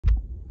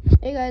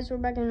Hey guys, we're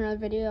back in another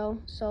video.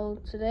 So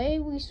today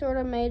we sort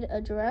of made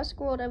a Jurassic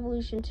World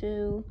Evolution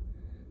 2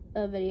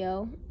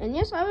 video. And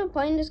yes, I've been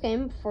playing this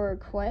game for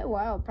quite a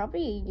while,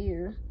 probably a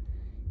year.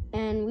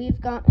 And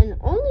we've gotten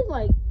only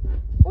like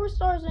 4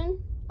 stars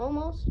in,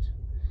 almost.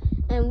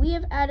 And we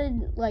have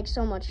added like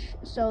so much.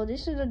 So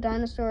this is the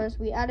dinosaurs.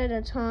 We added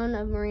a ton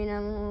of marine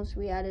animals.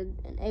 We added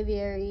an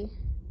aviary.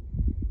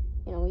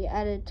 You know, we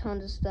added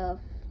tons of stuff.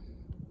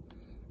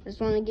 Just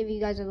want to give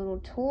you guys a little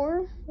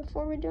tour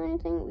before we do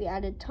anything. We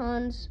added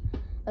tons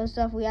of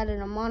stuff. We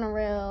added a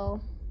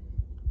monorail.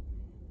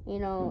 You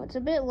know, it's a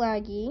bit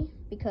laggy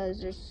because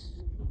there's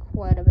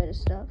quite a bit of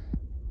stuff.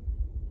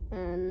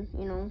 And,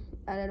 you know,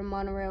 added a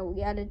monorail.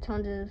 We added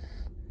tons of,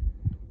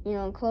 you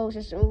know,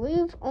 enclosures. And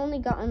we've only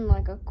gotten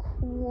like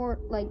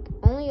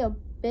only a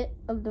bit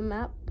of the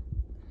map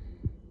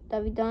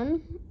that we've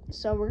done.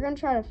 So we're going to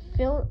try to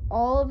fill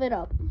all of it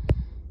up.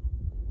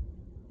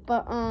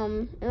 But,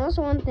 and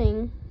also one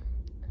thing.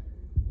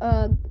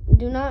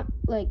 Do not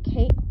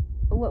hate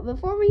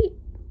before we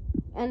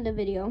end the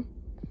video,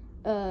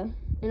 and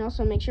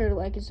also make sure to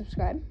like and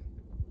subscribe.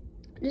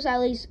 Just at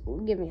least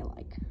give me a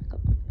like.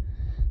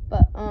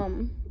 But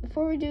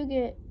before we do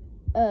get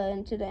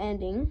into the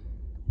ending,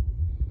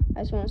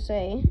 I just want to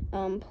say,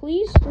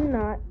 please do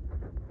not.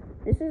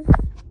 This is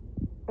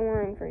a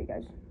warning for you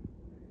guys.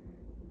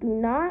 Do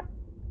not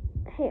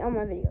hate on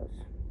my videos,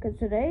 because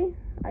today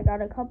I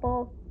got a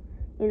couple,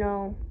 you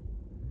know.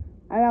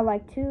 I got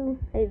like 2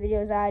 hate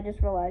videos that I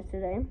just realized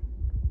today.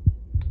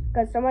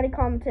 Because somebody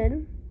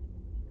commented,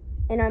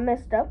 and I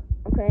messed up,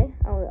 okay?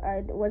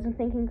 I wasn't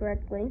thinking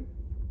correctly.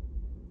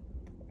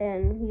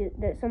 And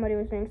that somebody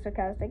was being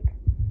sarcastic.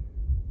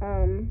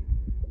 And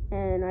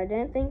I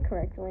didn't think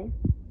correctly.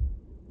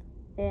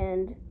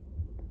 And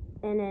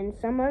then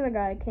some other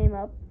guy came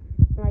up,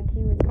 like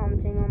he was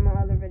commenting on my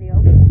other video,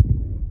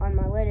 on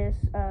my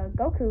latest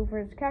Goku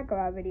vs.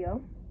 Kakarot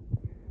video.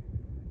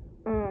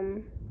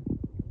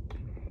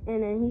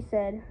 And then he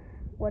said,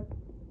 what,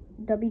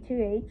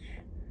 W2H?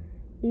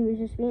 He was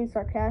just being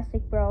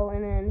sarcastic, bro.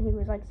 And then he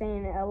was like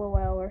saying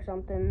LOL or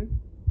something.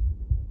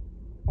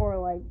 Or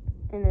like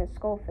in a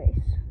skull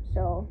face.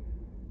 So,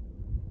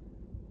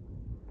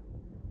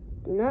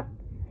 do not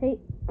hate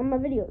on my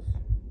videos.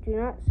 Do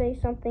not say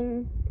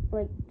something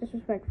like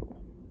disrespectful.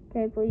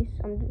 Okay, please?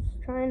 I'm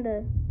trying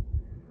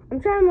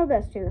my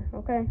best here,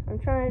 okay? I'm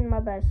trying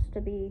my best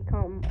to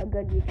become a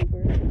good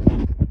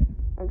YouTuber.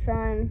 I'm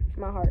trying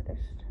my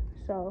hardest.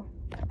 So,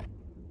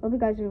 hope you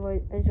guys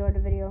enjoyed the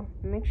video.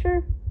 Make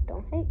sure,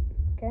 don't hate,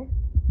 okay?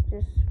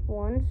 Just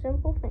one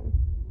simple thing.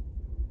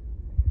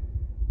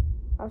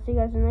 I'll see you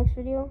guys in the next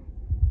video.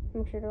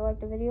 Make sure to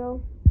like the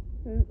video.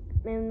 And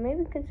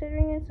maybe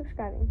considering and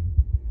subscribing.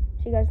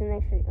 See you guys in the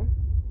next video.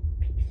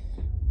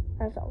 Peace.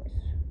 As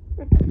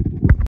always.